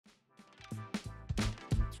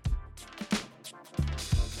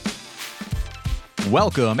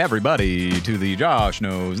Welcome, everybody, to the Josh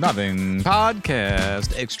Knows Nothing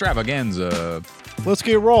podcast extravaganza. Let's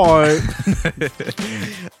get right.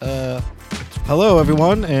 Hello,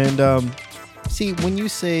 everyone. And see, when you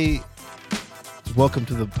say welcome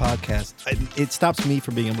to the podcast, it stops me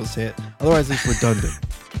from being able to say it. Otherwise, it's redundant.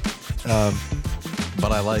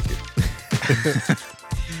 But I like it.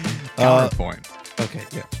 Counterpoint. Okay,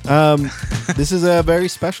 yeah. This is a very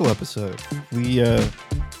special episode.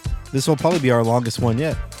 This will probably be our longest one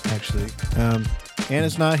yet, actually.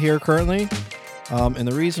 Anna's not here currently. And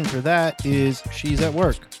the reason for that is she's at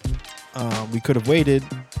work. We could have waited,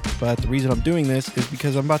 but the reason I'm doing this is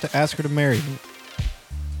because I'm about to ask her to marry me.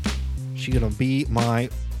 She's going to be my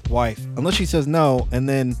wife. Unless she says no, and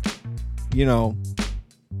then, you know,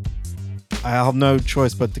 I'll have no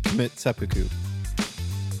choice but to commit seppuku.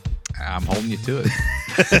 I'm holding you to it.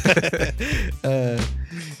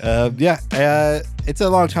 It's a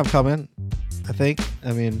long time coming, I think.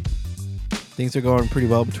 I mean, things are going pretty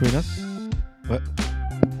well between us. What?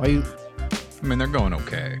 Why you? I mean, they're going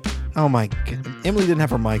okay. Oh my God. Emily didn't have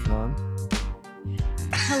her mic on.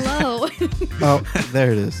 Hello. Oh,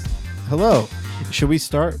 there it is. Hello. Should we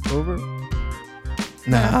start over?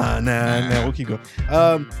 Nah. We'll keep going.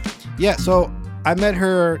 Yeah. So I met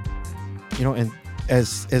her, you know, and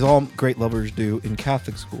as all great lovers do, in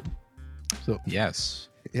Catholic school. So Yes.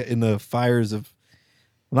 in the fires of,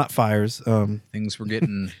 well, not fires. Things were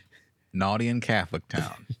getting naughty in Catholic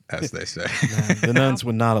town, as they say. The nuns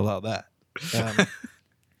would not allow that.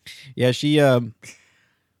 Yeah, she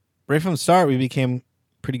right from the start we became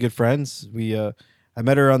pretty good friends. I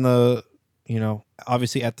met her on the, you know,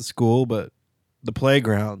 obviously at the school, but the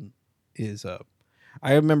playground is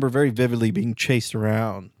I remember very vividly being chased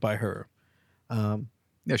around by her.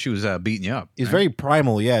 Yeah, she was beating you up. It was very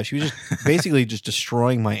primal. Yeah, she was just basically just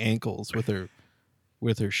destroying my ankles with her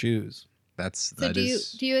shoes. So do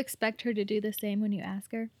you expect her to do the same when you ask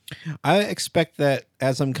her? I expect that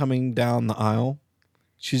as I'm coming down the aisle,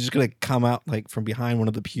 she's just gonna come out like from behind one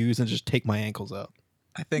of the pews and just take my ankles out.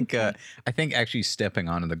 I think actually stepping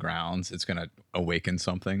onto the grounds, it's gonna awaken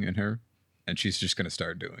something in her, and she's just gonna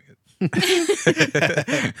start doing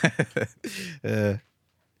it.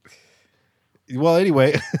 Well,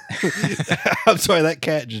 anyway, I'm sorry, that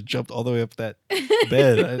cat just jumped all the way up that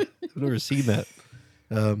bed. I've never seen that.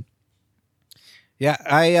 Yeah,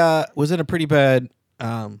 I was in a pretty bad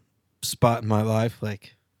spot in my life,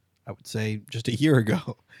 like I would say just a year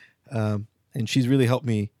ago. And she's really helped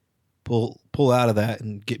me pull out of that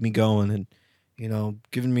and get me going and, you know,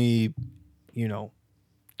 giving me, you know,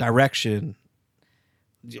 direction.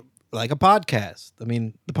 Like a podcast. I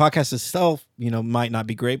mean, the podcast itself, you know, might not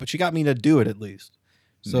be great, but she got me to do it at least.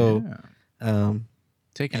 So, yeah.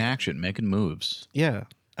 Taking action, making moves. Yeah.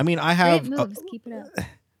 I mean, I have Great moves. Keep it up.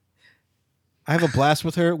 I have a blast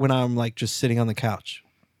with her when I'm like just sitting on the couch,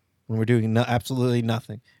 when we're doing absolutely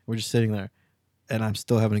nothing. We're just sitting there, and I'm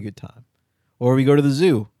still having a good time. Or we go to the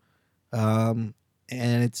zoo, and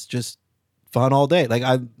it's just fun all day.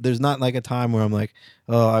 Like there's not like a time where I'm like,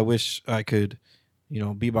 oh, I wish I could, you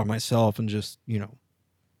know, be by myself and just, you know,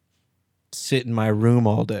 sit in my room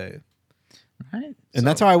all day. Right. And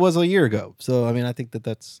that's how I was a year ago. So, I mean, I think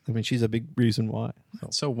she's a big reason why.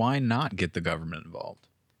 So why not get the government involved?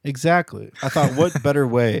 Exactly. I thought, what better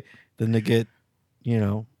way than to get, you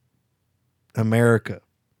know, America.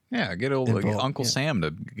 Yeah, get Uncle Sam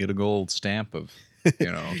to get a gold stamp of,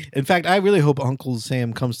 you know. In fact, I really hope Uncle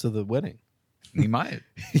Sam comes to the wedding. He might.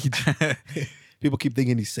 People keep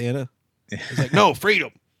thinking he's Santa. He's like, no,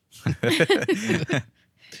 freedom.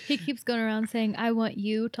 He keeps going around saying, I want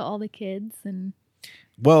you to all the kids, and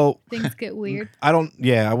things get weird. I wouldn't.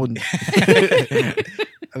 I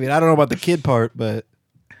mean, I don't know about the kid part, but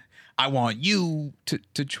I want you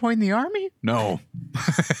to join the army? No.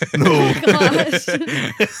 No.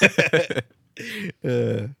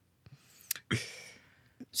 Oh,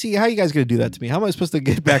 See, how are you guys going to do that to me? How am I supposed to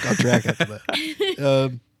get back on track after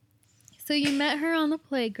that? So you met her on the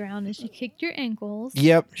playground and she kicked your ankles.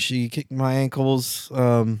 Yep, she kicked my ankles.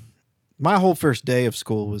 My whole first day of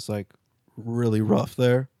school was like really rough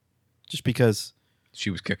there, just because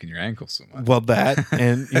she was kicking your ankles so much. Well, that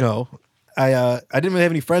and you know, I didn't really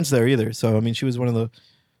have any friends there either. So I mean, she was one of the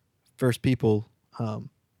first people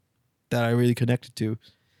that I really connected to.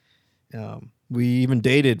 We even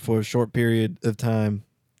dated for a short period of time,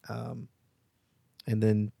 and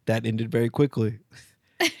then that ended very quickly.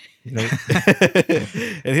 You know,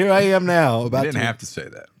 and here I am now. You didn't have to say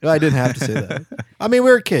that. No, I didn't have to say that. I mean,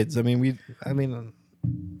 we were kids. I mean, we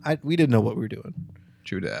didn't know what we were doing.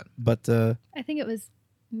 True that. But I think it was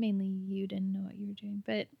mainly you didn't know what you were doing,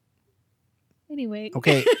 but Anyway.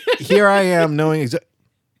 Okay, here I am knowing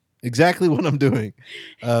exactly what I'm doing.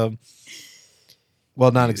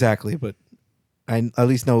 Well, not exactly, but I at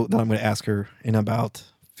least know that I'm going to ask her in about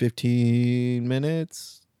 15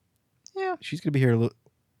 minutes. Yeah. She's going to be here.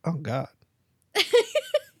 Oh, God.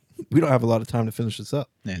 We don't have a lot of time to finish this up.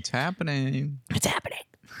 It's happening. It's happening.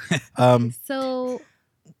 So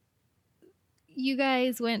you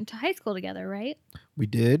guys went to high school together, right? We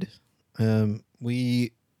did. That's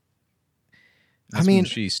when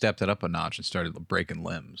she stepped it up a notch and started breaking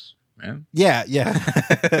limbs. Yeah.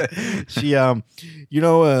 She,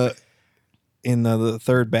 in the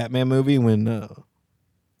third Batman movie when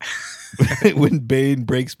when Bane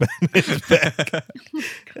breaks Batman's back.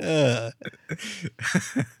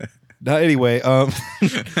 No, anyway,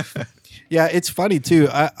 yeah, it's funny too.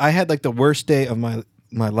 I had like the worst day of my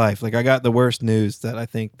life. Like I got the worst news that I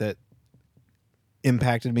think that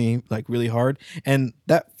impacted me like really hard. And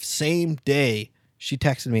that same day, she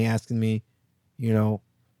texted me asking me,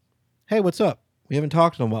 hey, what's up? We haven't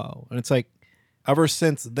talked in a while. And it's like, ever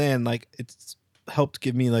since then, like it's helped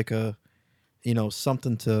give me like a,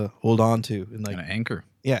 something to hold on to and like an anchor.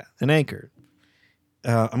 Yeah, an anchor.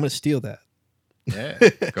 I'm gonna steal that. Yeah,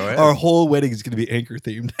 go ahead. Our whole wedding is gonna be anchor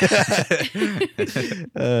themed.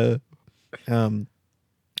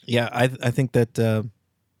 Yeah, I think that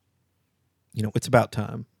it's about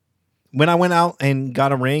time. When I went out and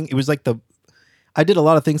got a ring, it was like I did a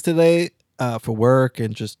lot of things today for work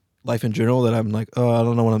and just life in general that I'm like, oh, I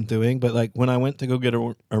don't know what I'm doing. But like when I went to go get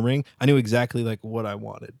a ring, I knew exactly like what I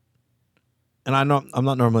wanted. And I'm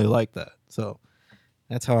not normally like that. So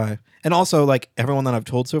that's how and also like everyone that I've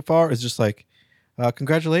told so far is just like,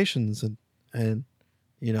 congratulations and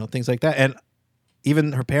things like that. And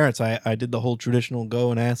even her parents, I did the whole traditional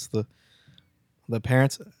go and ask the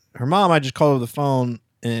parents. Her mom, I just called over the phone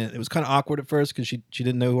and it was kind of awkward at first because she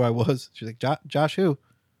didn't know who I was. She's like, Josh who?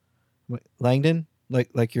 I'm like, Langdon?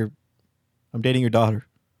 Like I'm dating your daughter.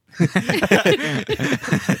 And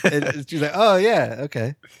she's like, oh yeah,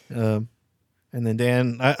 okay. And then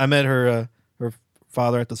Dan, I met her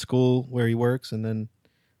father at the school where he works, and then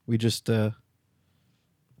we just, that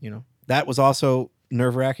was also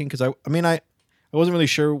nerve-wracking because I wasn't really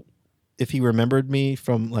sure if he remembered me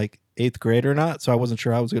from like 8th grade or not, so I wasn't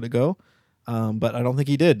sure I was going to go, but I don't think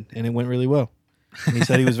he did, and it went really well. And he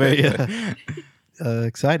said he was very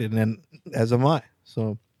excited, and as am I.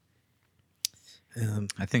 So.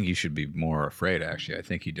 I think you should be more afraid. Actually, I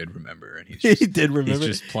think he did remember, and he did remember.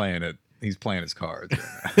 He's just playing it. He's playing his cards.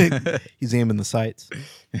 He's aiming the sights.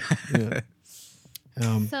 Yeah.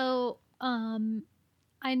 So,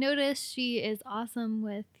 I noticed she is awesome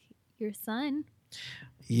with your son.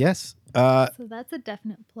 Yes. So that's a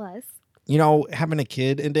definite plus. Having a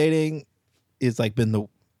kid and dating is like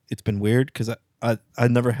it's been weird because I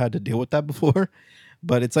never had to deal with that before,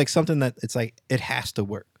 but it's like something that it's like it has to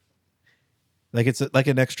work. Like it's like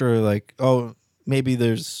an extra like, oh, maybe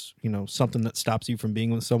there's something that stops you from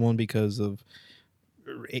being with someone because of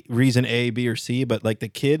reason A, B, or C, but like the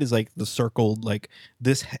kid is like the circled like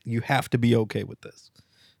this. You have to be okay with this,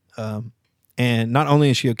 and not only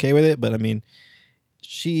is she okay with it, but I mean,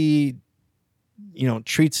 she,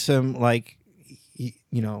 treats him like,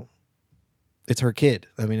 it's her kid.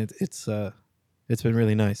 I mean, it's been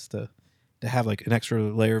really nice to have like an extra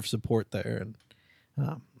layer of support there, and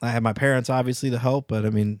I have my parents obviously to help, but I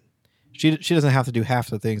mean, she doesn't have to do half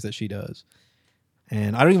the things that she does,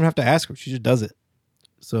 and I don't even have to ask her; she just does it.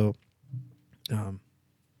 So,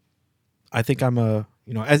 I think I'm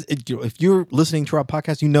if you're listening to our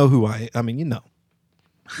podcast, you know who I mean, you know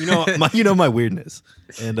my weirdness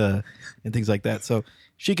and things like that. So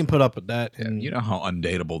she can put up with that. Yeah, and you know how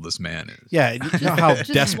undateable this man is. Yeah, you know how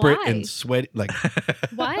desperate why? and sweaty. Like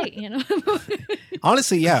why?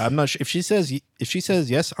 Honestly, yeah, I'm not sure if she says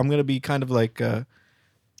yes, I'm gonna be kind of like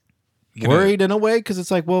worried in a way because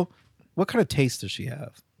it's like, well, what kind of taste does she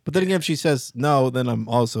have? But then again, if she says no, then I'm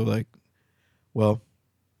also like, well,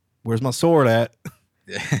 where's my sword at?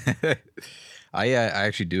 I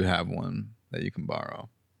actually do have one that you can borrow.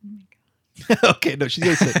 Oh my God. Okay, no, she's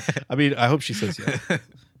gonna say. I mean, I hope she says yes. I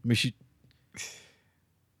mean,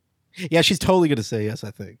 yeah, she's totally gonna say yes.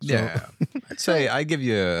 I think. So. Yeah, I'd say I give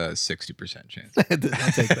you a 60% chance. I'll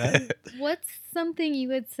take that. What's something you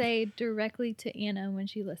would say directly to Anna when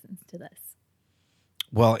she listens to this?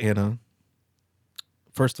 Well, Anna,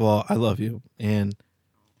 first of all, I love you, and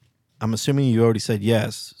I'm assuming you already said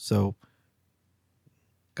yes. So,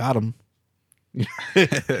 got him.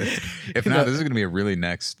 If not, this is gonna be a really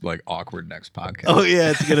awkward next podcast. Oh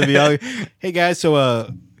yeah, it's gonna be. Hey guys, so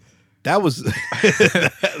that was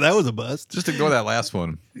that was a bust. Just to go that last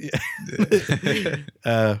one. Yeah.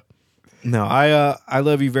 No, I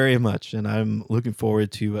love you very much, and I'm looking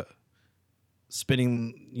forward to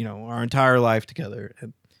spending our entire life together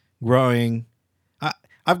and growing.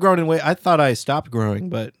 I've grown in way. I thought I stopped growing,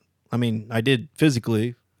 but I mean I did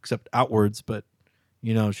physically, except outwards. But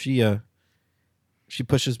she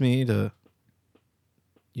pushes me to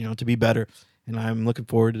to be better, and I'm looking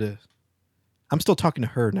forward to. I'm still talking to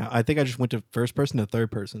her now. I think I just went to first person to third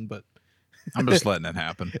person, but I'm just letting it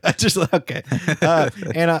happen. I just okay.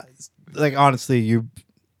 And like honestly, you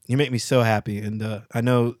make me so happy, and I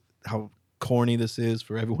know how corny this is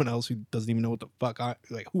for everyone else who doesn't even know what the fuck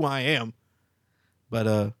who I am.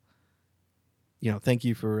 But thank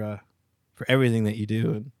you for everything that you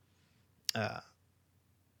do, and I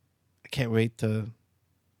can't wait to.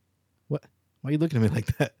 What? Why are you looking at me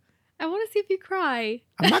like that? I want to see if you cry.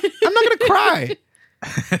 I'm not gonna cry.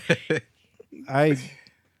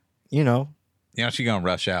 She's gonna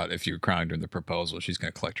rush out if you're crying during the proposal. She's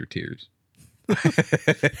gonna collect her tears.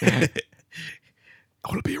 I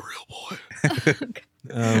want to be a real boy.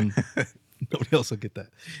 Nobody else will get that.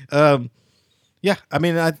 Yeah, I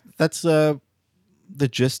mean, that's the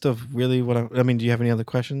gist of really what I mean. Do you have any other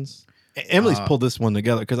questions? Emily's pulled this one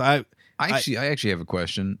together because I actually have a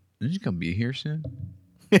question. Is she gonna be here soon?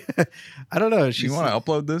 I don't know. You want to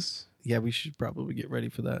upload this? Yeah, we should probably get ready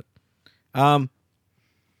for that.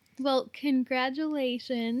 Well,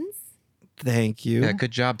 congratulations. Thank you. Yeah,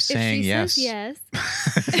 good job saying if she yes.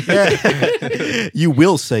 Says yes. You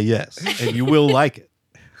will say yes, and you will like it.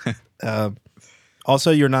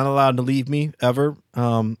 Also, you're not allowed to leave me ever.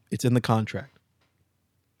 It's in the contract.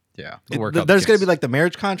 Yeah, there's going to be like the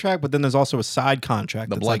marriage contract, but then there's also a side contract.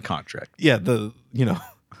 The blood contract. Yeah,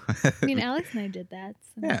 I mean, Alex and I did that.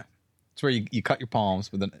 So. Yeah. It's where you cut your palms,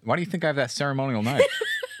 but then why do you think I have that ceremonial knife?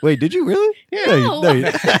 Wait, did you really? Yeah. No. Oh,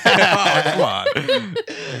 come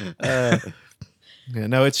on. Yeah,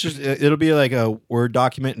 no, it's just it'll be like a Word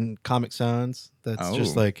document in Comic Sans that's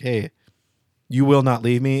just like, hey, you will not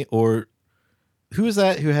leave me. Or who is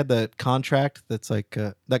that who had that contract that's like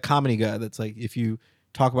that comedy guy that's like, if you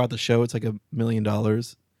talk about the show, it's like $1 million.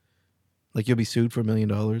 Like you'll be sued for $1 million.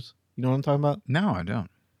 You know what I'm talking about? No, I don't.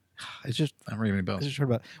 It's just I don't ring any I bells. just heard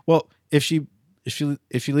about it. Well, if you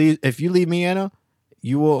leave me, Anna,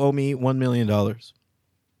 you will owe me $1 million.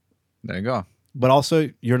 There you go. But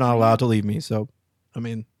also, you're not allowed to leave me. So, I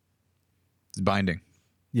mean, It's binding.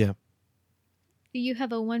 yeah. You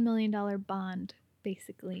have a $1 million bond,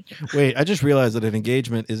 basically. Wait, I just realized that an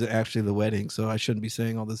engagement isn't actually the wedding, so I shouldn't be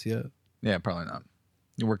saying all this yet. Yeah, probably not.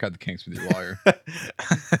 You work out the kinks with your lawyer.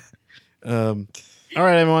 All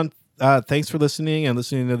right, everyone. Thanks for listening and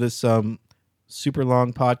listening to this super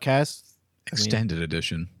long podcast. Extended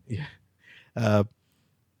edition. Yeah.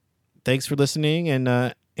 Thanks for listening,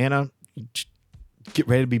 and Anna, get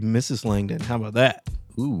ready to be Mrs. Langdon. How about that?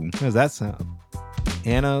 Ooh. How does that sound?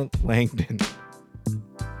 Anna Langdon.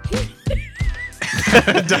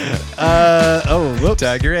 Whoops.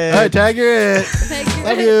 Tag your head. All right, tag your it.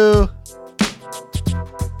 Love you.